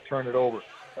and not turn it over.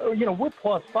 We're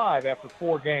 +5 after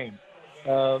 4 games.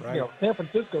 Right. San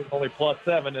Francisco is only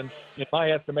 +7, and in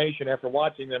my estimation, after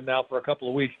watching them now for a couple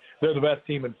of weeks, they're the best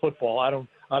team in football. I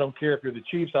don't care if you're the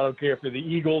Chiefs. I don't care if you're the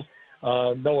Eagles.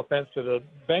 No offense to the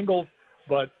Bengals,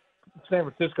 but San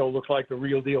Francisco looks like the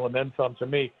real deal, and then some to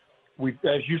me.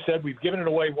 As you said, we've given it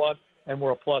away once, and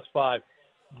we're a +5.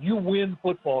 You win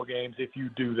football games if you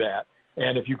do that,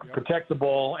 and if you can protect the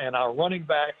ball, and our running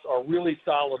backs are really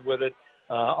solid with it.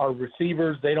 Our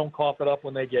receivers, they don't cough it up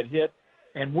when they get hit.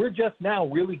 And we're just now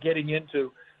really getting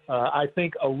into, I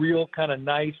think, a real kind of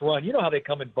nice run. You know how they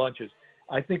come in bunches.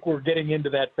 I think we're getting into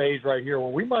that phase right here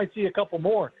where we might see a couple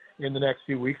more in the next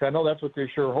few weeks. I know that's what they're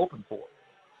sure hoping for.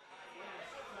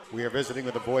 We are visiting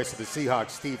with the voice of the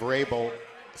Seahawks, Steve Rabel.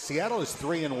 Seattle is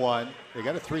 3-1. They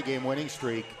got a 3-game winning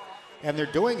streak, and they're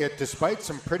doing it despite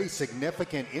some pretty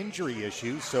significant injury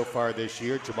issues so far this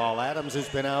year. Jamal Adams has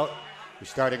been out. Your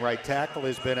starting right tackle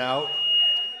has been out.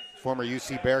 Former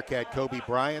UC Bearcat Kobe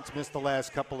Bryant's missed the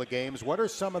last couple of games. What are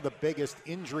some of the biggest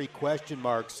injury question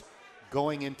marks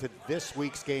going into this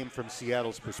week's game from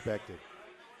Seattle's perspective?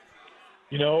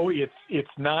 It's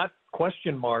not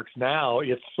question marks now.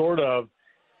 It's sort of,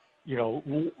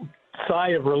 sigh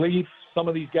of relief. Some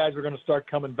of these guys are going to start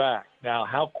coming back. Now,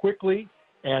 how quickly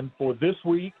and for this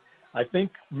week, I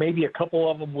think maybe a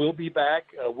couple of them will be back.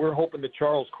 We're hoping that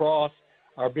Charles Cross,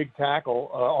 our big tackle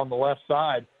on the left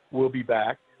side, will be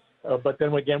back. But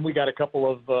then again, we got a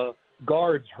couple of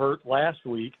guards hurt last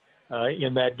week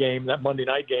in that game, that Monday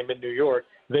night game in New York.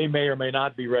 They may or may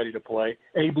not be ready to play.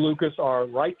 Abe Lucas, our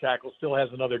right tackle, still has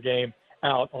another game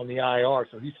out on the IR,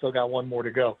 so he's still got one more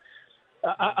to go.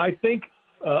 I think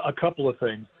a couple of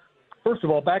things. First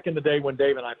of all, back in the day when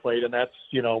Dave and I played, and that's,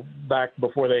 back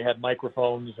before they had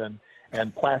microphones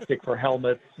and plastic for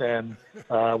helmets, and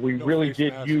we really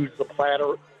did use the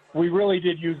bladder. We really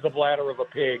did use the bladder of a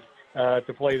pig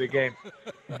to play the game.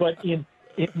 But in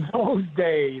those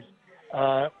days,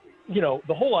 the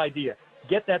whole idea,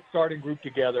 get that starting group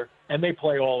together, and they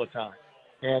play all the time.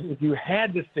 And if you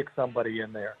had to stick somebody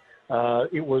in there,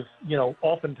 it was,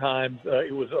 oftentimes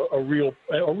it was a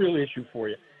real issue for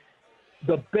you.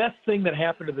 The best thing that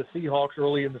happened to the Seahawks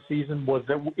early in the season was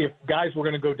that if guys were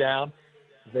going to go down,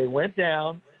 they went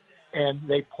down, and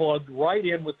they plugged right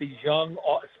in with these young,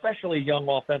 especially young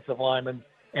offensive linemen,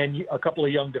 and a couple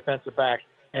of young defensive backs,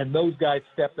 and those guys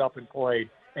stepped up and played.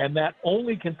 And that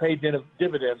only can pay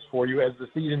dividends for you as the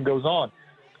season goes on.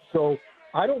 So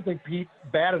I don't think Pete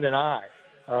batted an eye.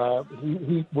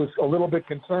 He was a little bit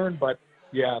concerned, but,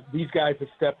 yeah, these guys have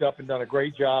stepped up and done a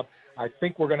great job. I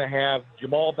think we're going to have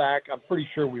Jamal back. I'm pretty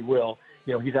sure we will.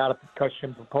 he's out of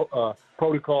concussion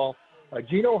protocol.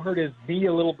 Gino hurt his knee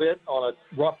a little bit on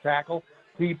a rough tackle.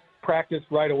 He practiced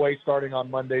right away starting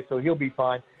on Monday, so he'll be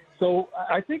fine. So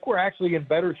I think we're actually in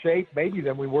better shape maybe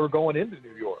than we were going into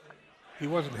New York. He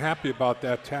wasn't happy about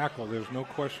that tackle. There's no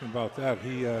question about that.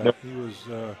 He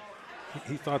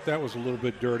thought that was a little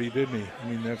bit dirty, didn't he? I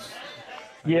mean, that's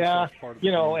part of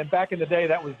and back in the day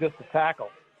that was just a tackle.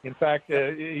 In fact,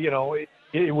 it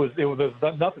was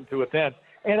nothing to it then.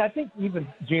 And I think even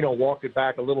Gino walked it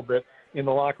back a little bit in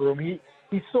the locker room. He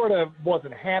sort of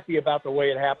wasn't happy about the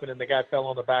way it happened and the guy fell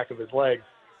on the back of his legs.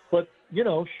 But,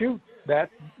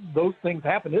 those things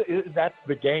happen. That's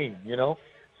the game,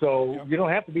 So you don't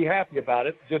have to be happy about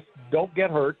it. Just don't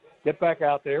get hurt, get back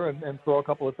out there and throw a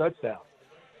couple of touchdowns.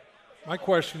 My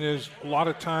question is, a lot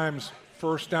of times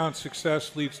first down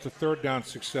success leads to third down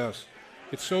success.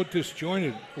 It's so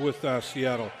disjointed with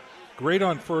Seattle. Great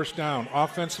on first down.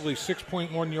 Offensively,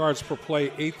 6.1 yards per play,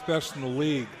 8th best in the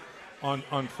league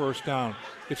on first down.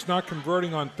 It's not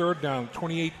converting on third down,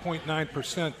 28.9%,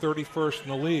 31st in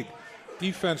the league.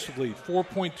 Defensively,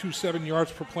 4.27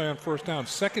 yards per play on first down,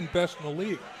 second best in the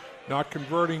league. Not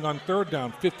converting on third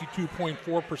down,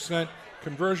 52.4%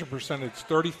 conversion percentage,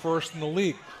 31st in the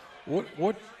league.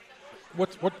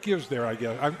 What gives there? I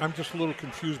guess I'm just a little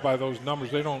confused by those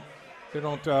numbers. They don't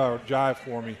jive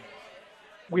for me.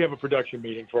 We have a production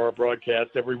meeting for our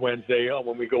broadcast every Wednesday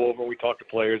when we go over and we talk to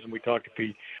players and we talk to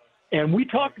Pete. And we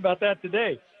talked about that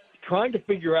today, trying to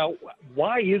figure out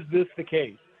why is this the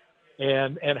case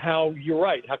and how you're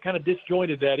right, how kind of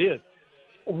disjointed that is.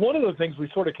 One of the things we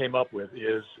sort of came up with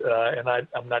is, and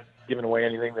I'm not giving away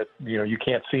anything that you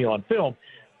can't see on film,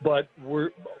 but we're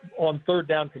on third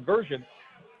down conversion.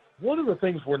 One of the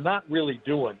things we're not really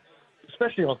doing,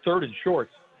 especially on third and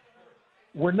shorts,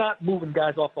 we're not moving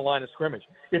guys off the line of scrimmage.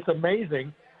 It's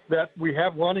amazing that we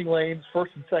have running lanes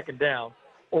first and second down,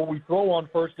 or we throw on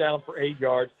first down for 8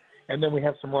 yards, and then we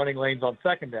have some running lanes on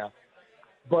second down.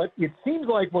 But it seems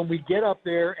like when we get up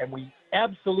there and we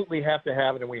absolutely have to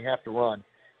have it and we have to run,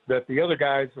 that the other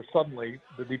guys are suddenly,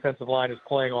 the defensive line is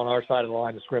playing on our side of the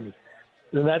line of scrimmage.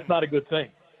 And that's not a good thing.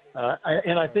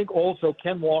 And I think also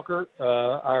Ken Walker,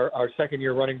 our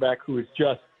second-year running back, who is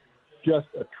just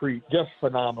a treat, just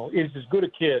phenomenal. He's as good a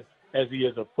kid as he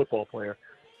is a football player.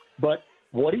 But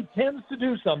what he tends to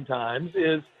do sometimes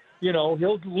is,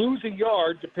 he'll lose a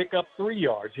yard to pick up 3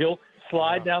 yards. He'll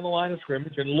slide down the line of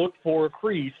scrimmage and look for a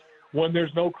crease when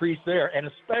there's no crease there, and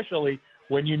especially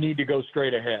when you need to go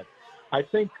straight ahead. I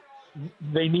think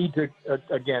they need to,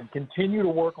 again, continue to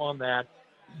work on that.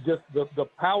 Just the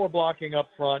power blocking up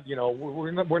front,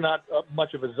 we're not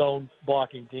much of a zone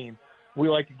blocking team. We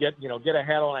like to get a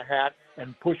hat on a hat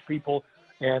and push people.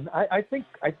 And I think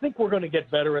we're going to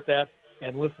get better at that.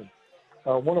 And listen,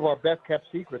 one of our best kept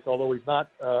secrets, although he's not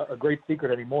a great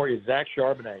secret anymore, is Zach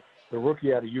Charbonnet, the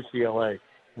rookie out of UCLA.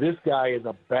 This guy is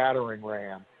a battering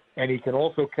ram, and he can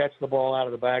also catch the ball out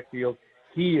of the backfield.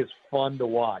 He is fun to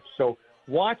watch. So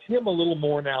watch him a little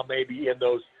more now, maybe in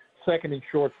those second and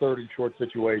short, third and short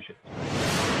situations.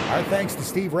 Our thanks to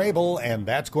Steve Rabel, and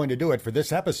that's going to do it for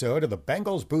this episode of the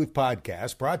Bengals Booth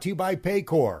Podcast, brought to you by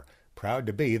Paycor, proud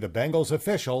to be the Bengals'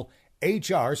 official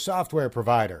HR software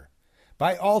provider.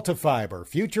 By AltaFiber,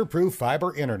 future-proof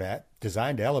fiber internet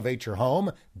designed to elevate your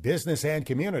home, business, and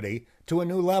community to a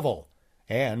new level.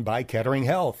 And by Kettering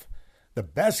Health, the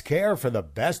best care for the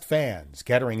best fans.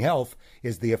 Kettering Health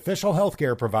is the official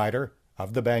healthcare provider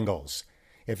of the Bengals.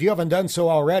 If you haven't done so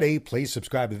already, please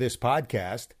subscribe to this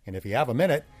podcast, and if you have a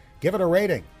minute, give it a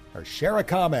rating or share a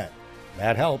comment.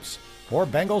 That helps more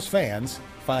Bengals fans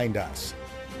find us.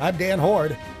 I'm Dan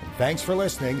Horde, and thanks for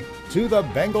listening to the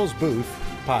Bengals Booth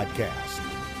Podcast.